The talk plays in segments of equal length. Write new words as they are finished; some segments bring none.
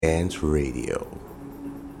Dance Radio,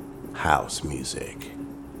 house music,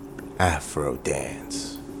 Afro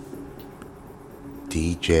dance,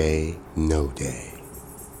 DJ No Day,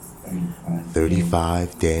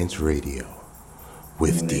 35 Dance Radio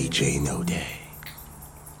with DJ No Day,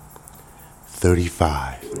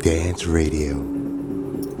 35 Dance Radio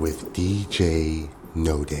with DJ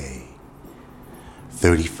No Day,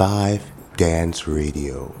 35 Dance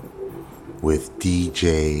Radio with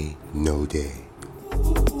DJ No Day.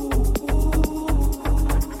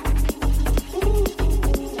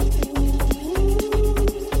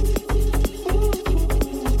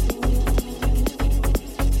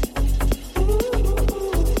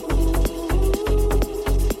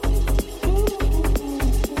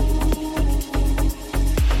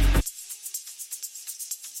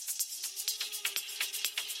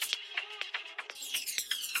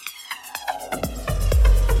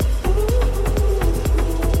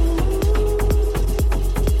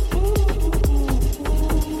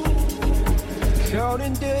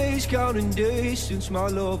 Counting days since my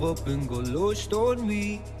love up and got lost on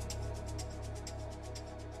me.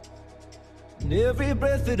 And every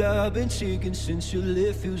breath that I've been taking since you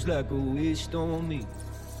left feels like a waste on me.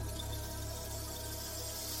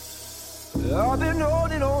 I've been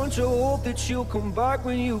holding on to hope that you'll come back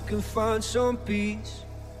when you can find some peace.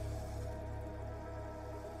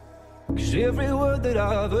 'Cause every word that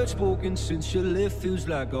I've heard spoken since you left feels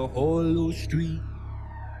like a hollow street.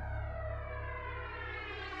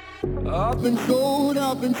 I've been told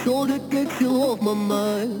to get you off my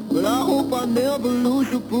mind. But I hope I never lose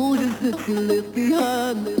the bruises that you left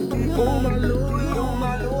behind. Oh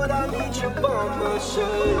my Lord, I need you by my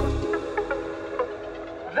side.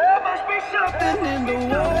 There must be something in the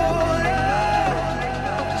water,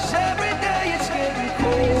 'cause every day it's getting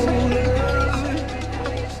colder.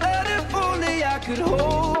 And if only I could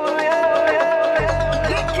hold you.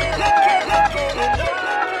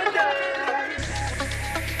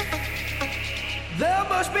 There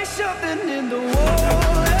must be something in the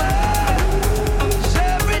water, 'cause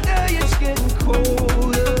every day it's getting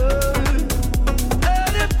colder.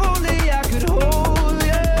 And if only I could hold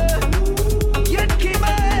you, you'd keep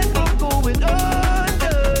my head from going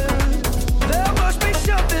under. There must be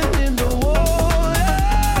something in the water,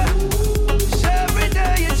 'cause every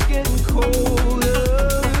day it's getting colder.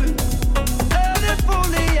 And if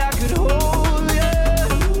only I could hold you,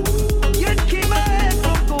 you'd keep my head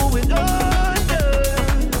from going under.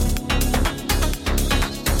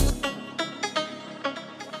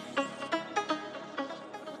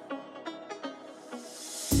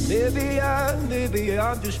 Maybe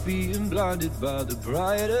I'm just being blinded by the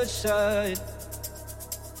brighter side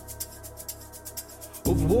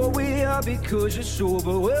of what we are because it's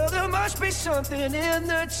over. Well, there must be something in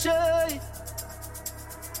the tide.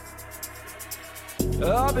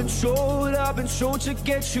 I've been told to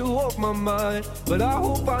get you off my mind. But I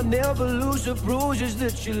hope I never lose the bruises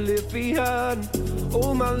that you left behind.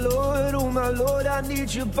 Oh my Lord, I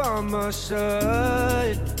need you by my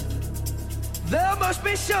side. There must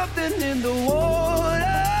be something in the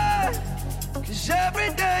water, 'cause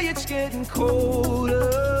every day it's getting colder.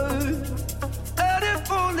 And if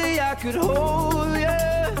only I could hold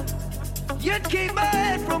you, you'd keep my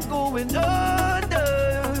head from going under.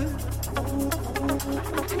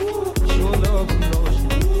 Your love will not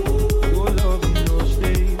stay, your love will not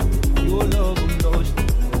stay, your love will not stay.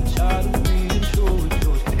 I'm tired of being so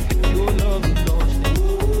exhausted. Your love will not stay,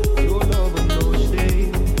 your love will not stay,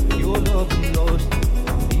 your love will not stay.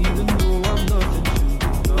 Even though I'm nothing to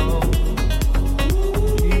you now,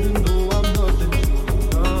 even though I'm nothing to you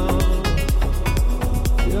now,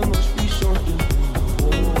 there must be something in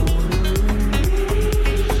the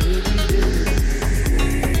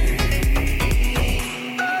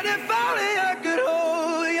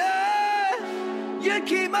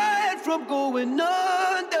keep my head from going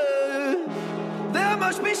under. There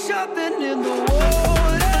must be something in the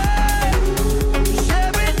water, 'cause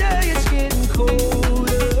every day it's getting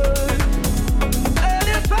colder. And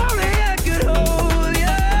if only I could hold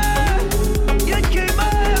you, you'd keep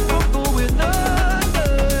my head from going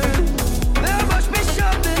under. There must be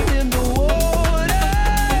something in the water,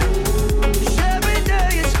 'cause every day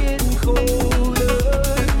it's getting colder.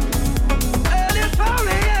 And if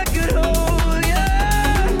only I could hold you,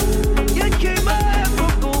 you'd keep my head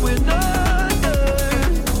from going under.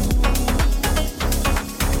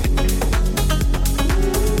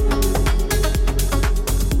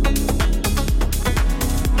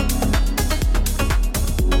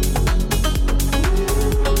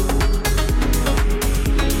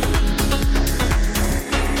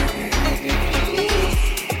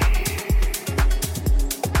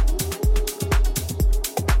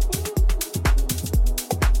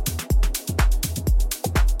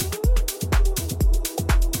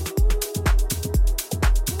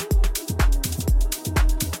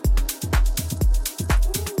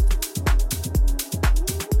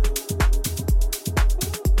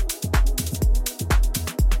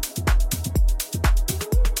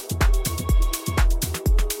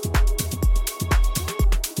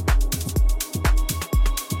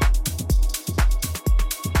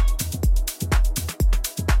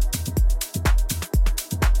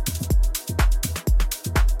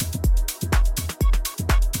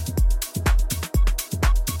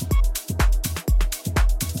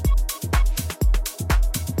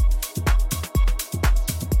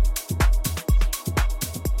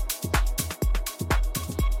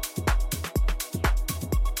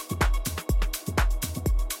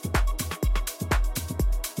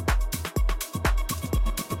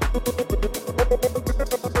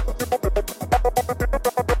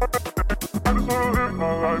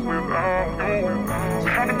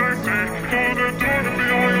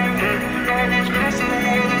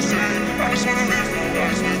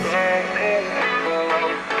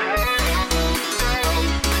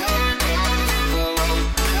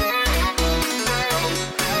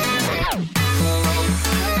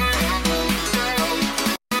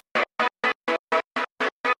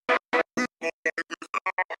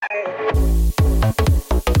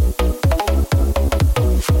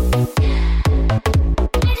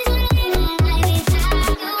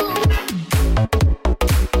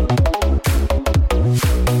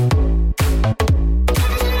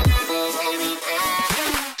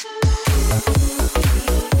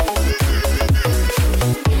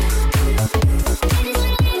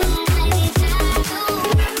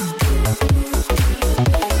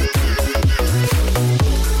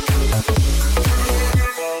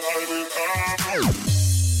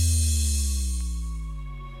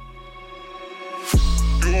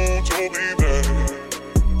 told me that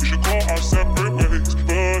we should go our separate ways,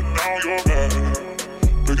 but now you're back,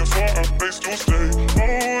 begging for a place to stay.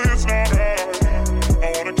 Oh, it's not right. I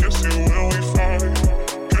wanna kiss you when we fight,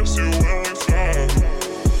 kiss you when we fight.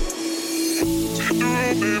 Take the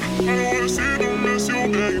road, babe. I don't wanna see no miss you,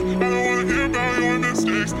 babe. I don't wanna hear about your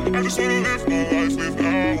mistakes. I just wanna live my life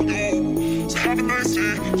without you. So have a nice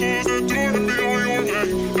day. Close the door and be on your way.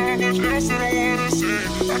 Not much else that I wanna say.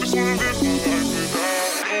 I just wanna live my life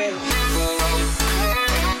without you.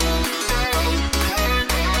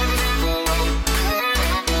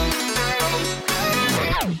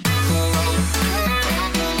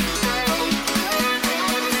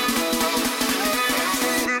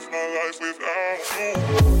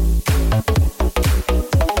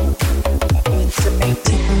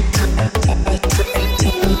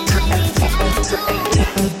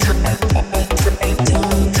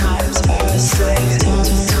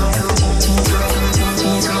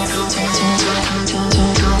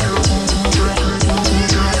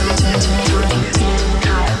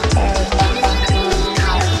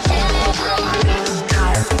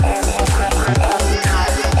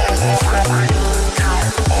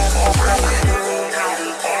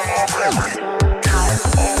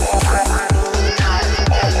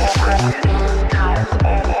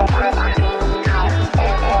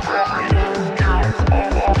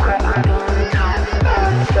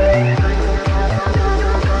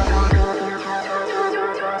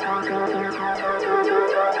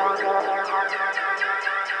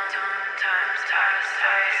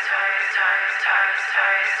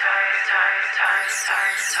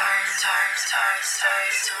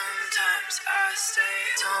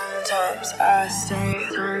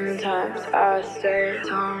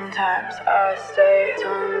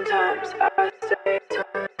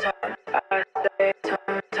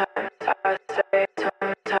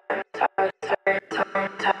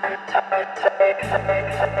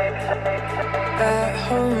 At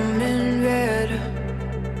home in bed,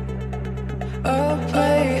 up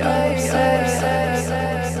late, upset,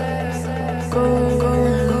 go, go,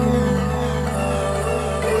 go.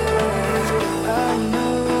 I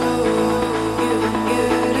know you're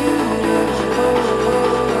getting it.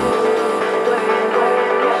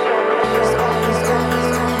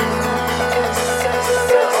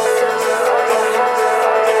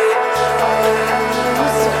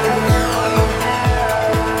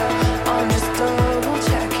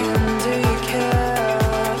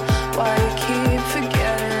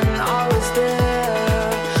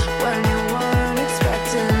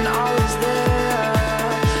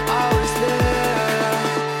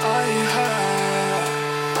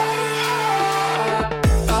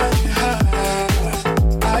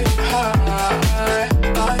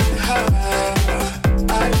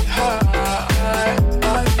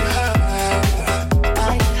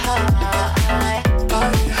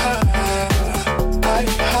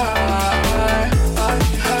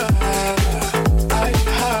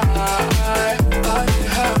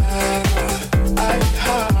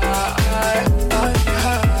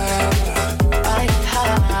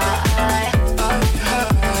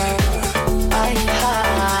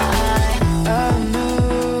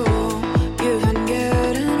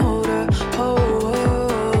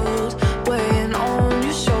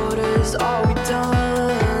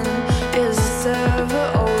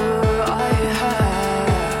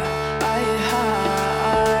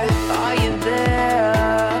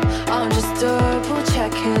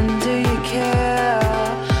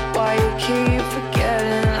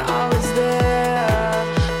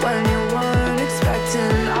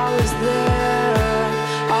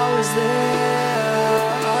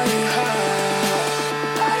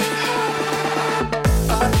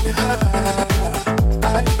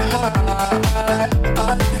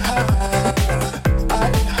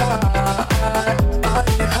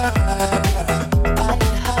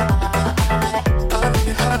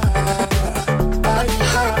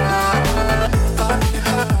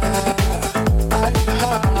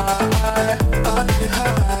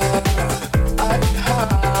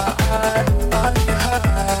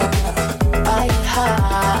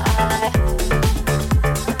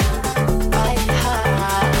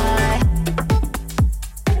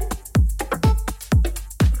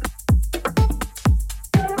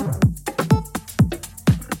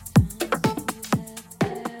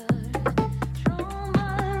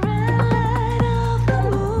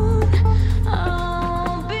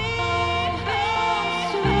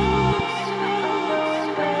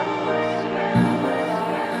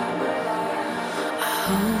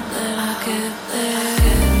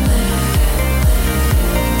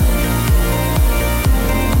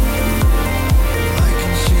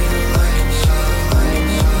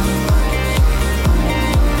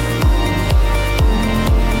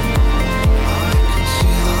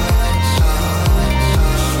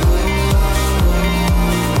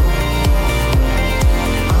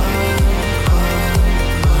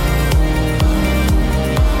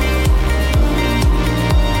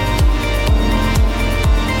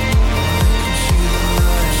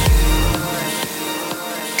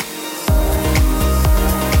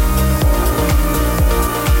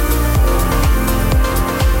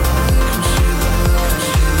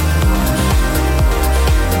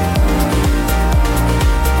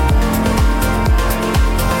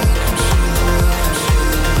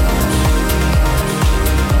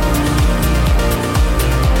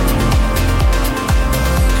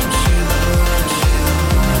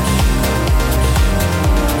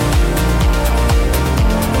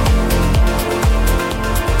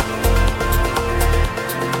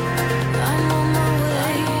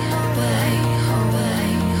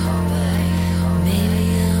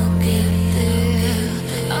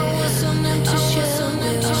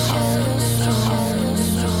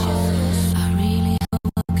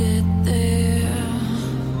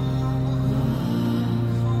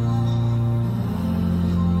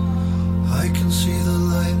 see the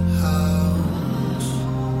lighthouse.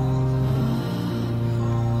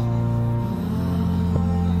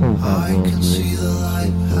 I can see the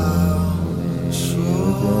lighthouse.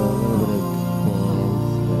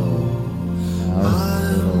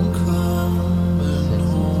 I'm coming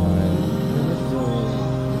home.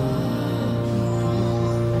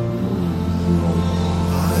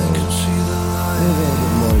 I can see the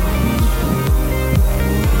lighthouse.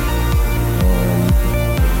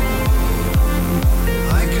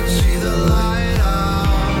 I can see the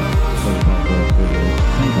lighthouse.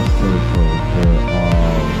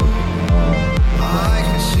 I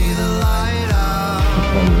can see the lighthouse.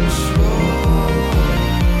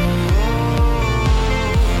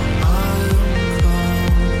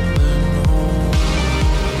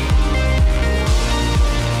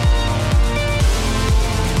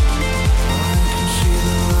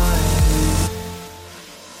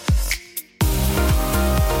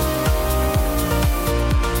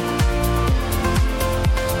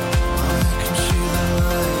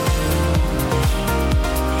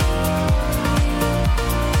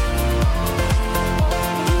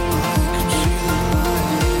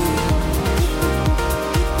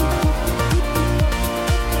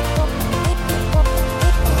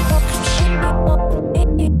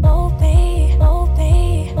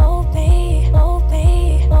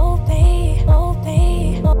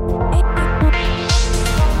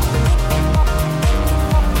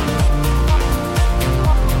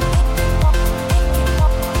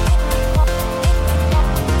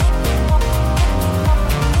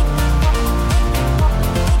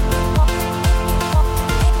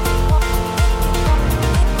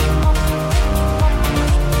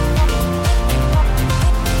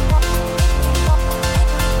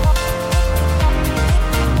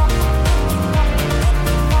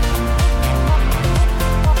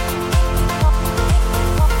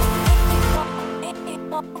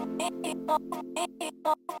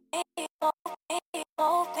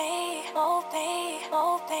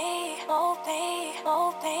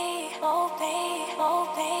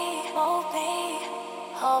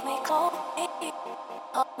 Hold me close, hold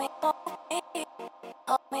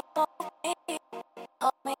me close,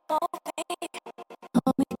 hold me close, hold me close,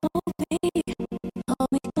 hold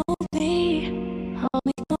me close, hold me close, hold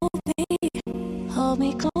me close, hold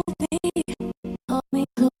me close, hold me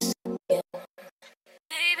close.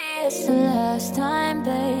 Baby, it's the last time,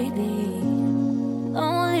 baby.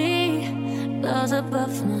 Only clouds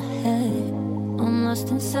above my head. I'm lost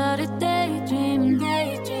inside a daydream,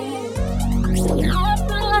 daydream. Still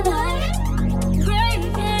up all night,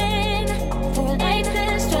 breaking. For an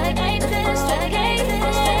eighth strike, eighth strike, eighth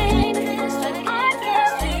strike. I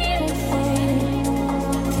can't feel it fading,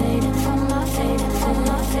 fading from my, fading from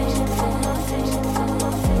my, fading from my, fading from my,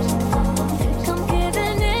 fading from my. I'm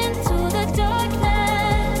giving in to the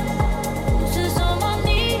darkness. Losers on my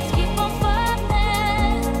knees, keep on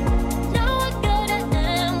fighting. Now I gotta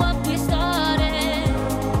end what we started.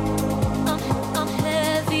 I'm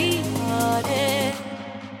heavy hearted.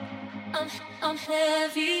 I'm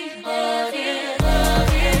heavy hearted.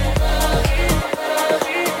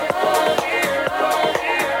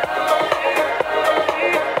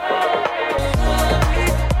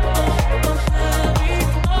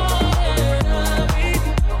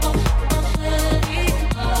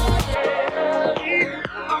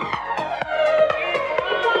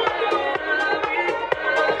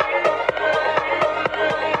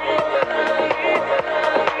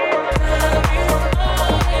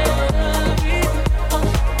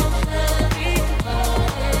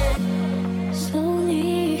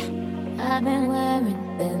 Slowly, I've been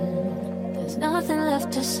wearing thin. There's nothing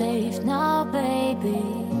left to save now, baby.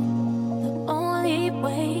 The only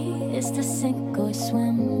way is to sink or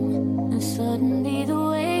swim. And suddenly the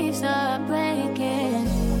waves are breaking.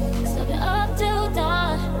 So been up till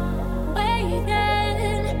dawn,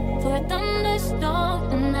 waiting for a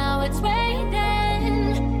thunderstorm. And now it's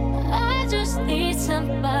raining. I just need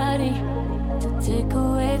somebody to take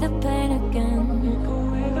away the pain again.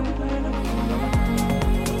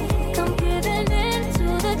 I'm giving in to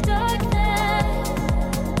the darkness.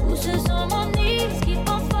 Losers on my knees, keep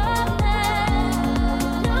on falling.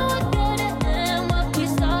 Now I gotta end what we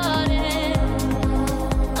started.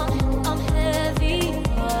 I'm heavy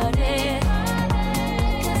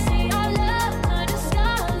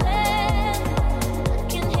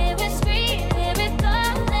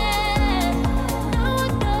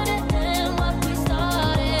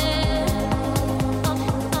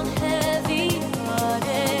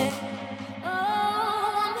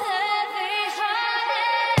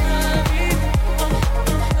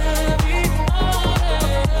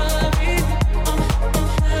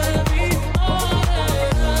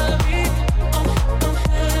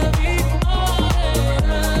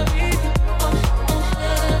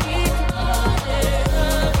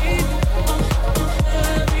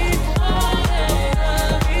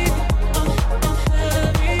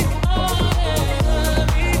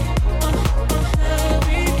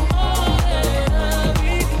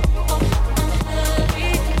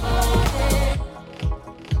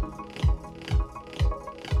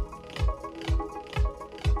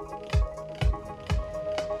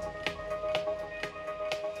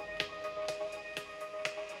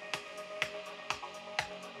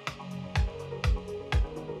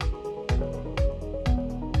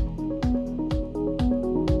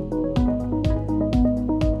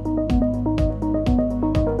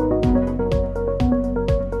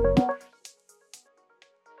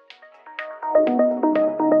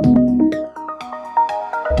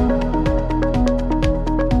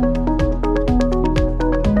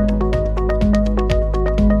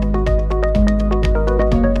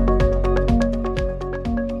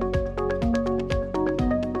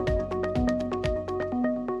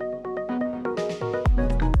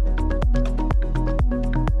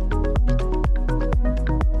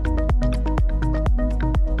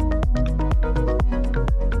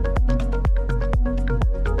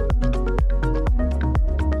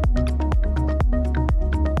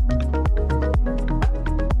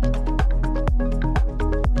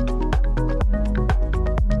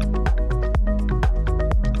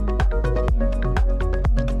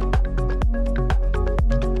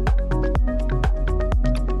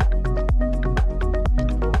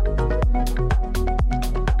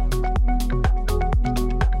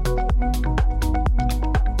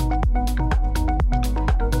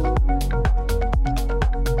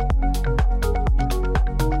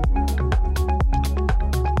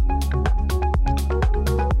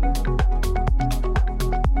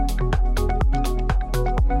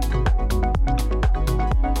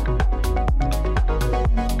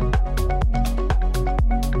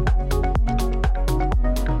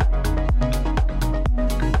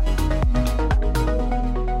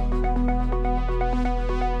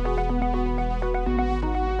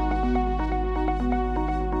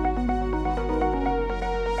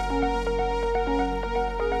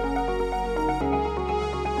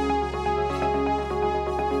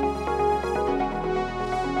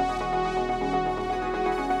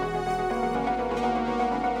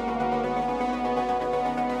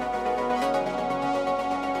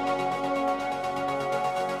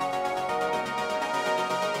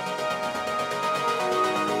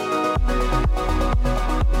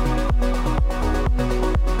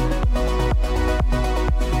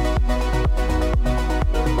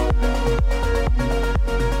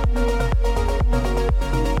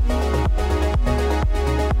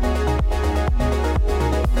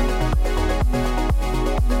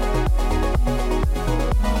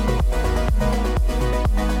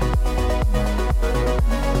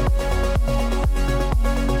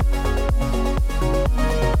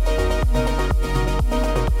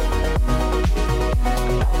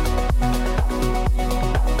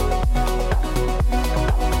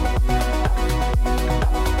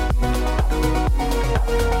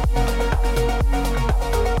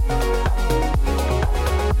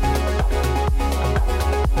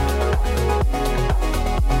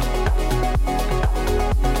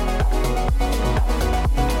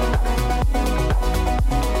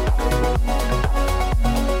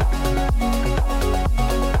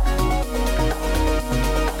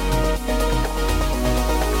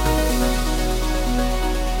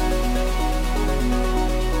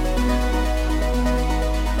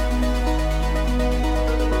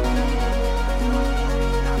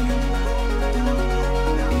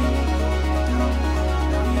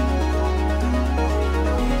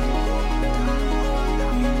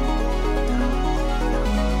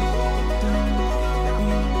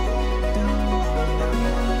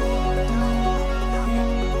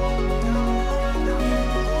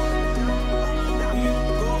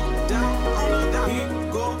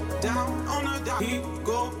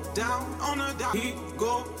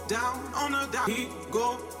He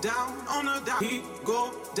go down on the dot. He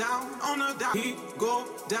go down on the dot. He go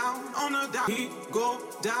down on the dot. He go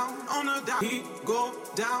down on the dot. He go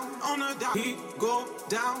down on the dot. He go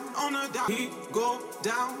down on the dot. He go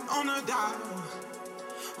down on the dot.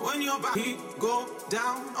 When you're back, he go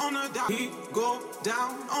down on the dot. He go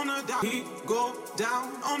down on the dot. He go down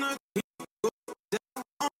on the. He go down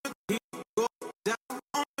on the. He go down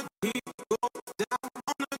on the. He go down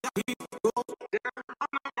on the. He go down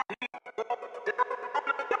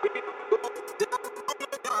on the.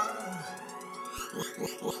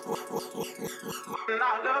 I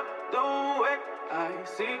love the way I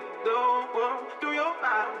see the world through your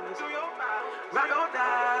eyes. I don't die.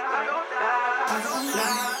 I don't die. I don't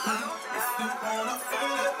die. If you wanna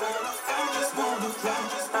feel it, I just wanna fly.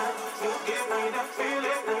 You give me that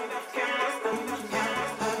feeling.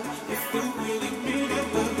 If you really need it,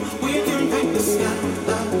 we can make the sky.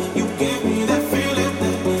 You give me that feeling.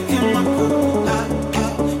 Can my cool high?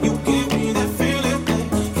 You give me that feeling.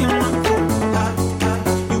 Can my cool high?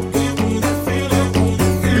 You give me that feeling.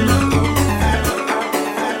 Can my cool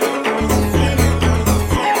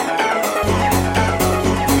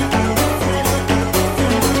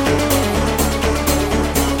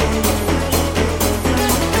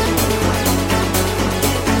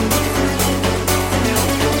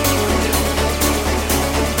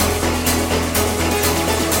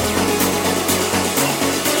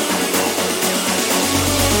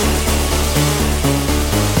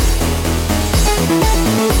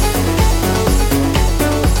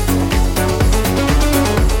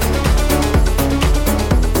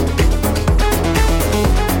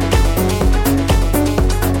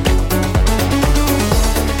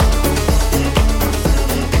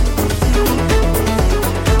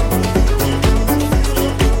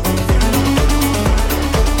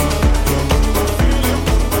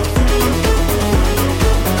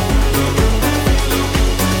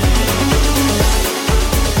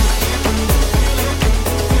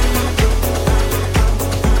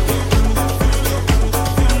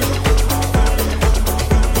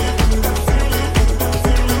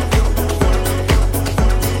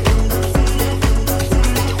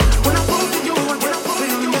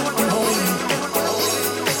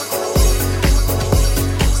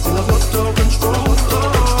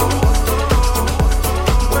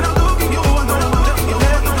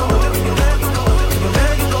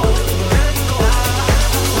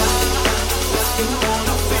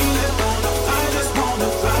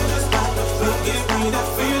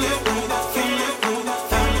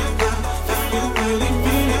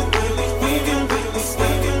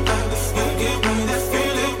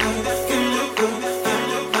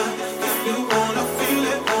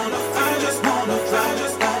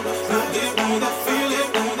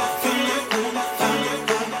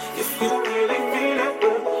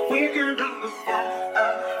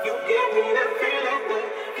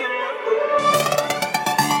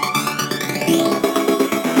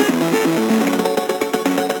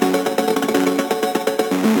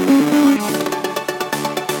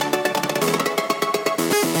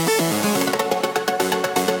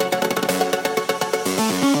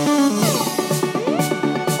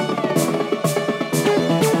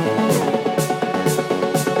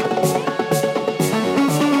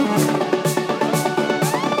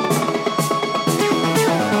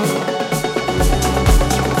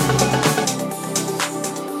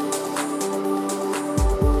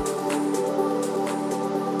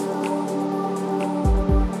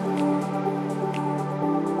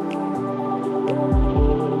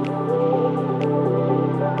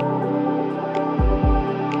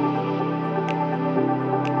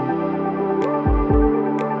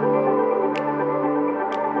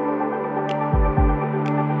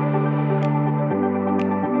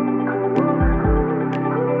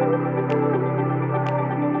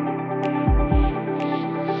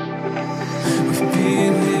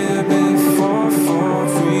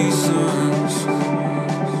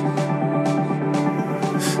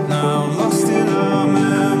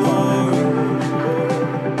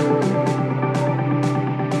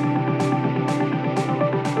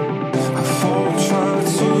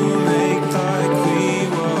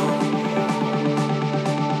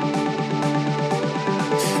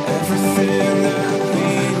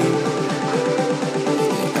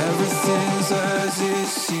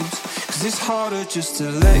Just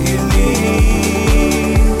to let you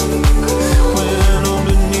leave.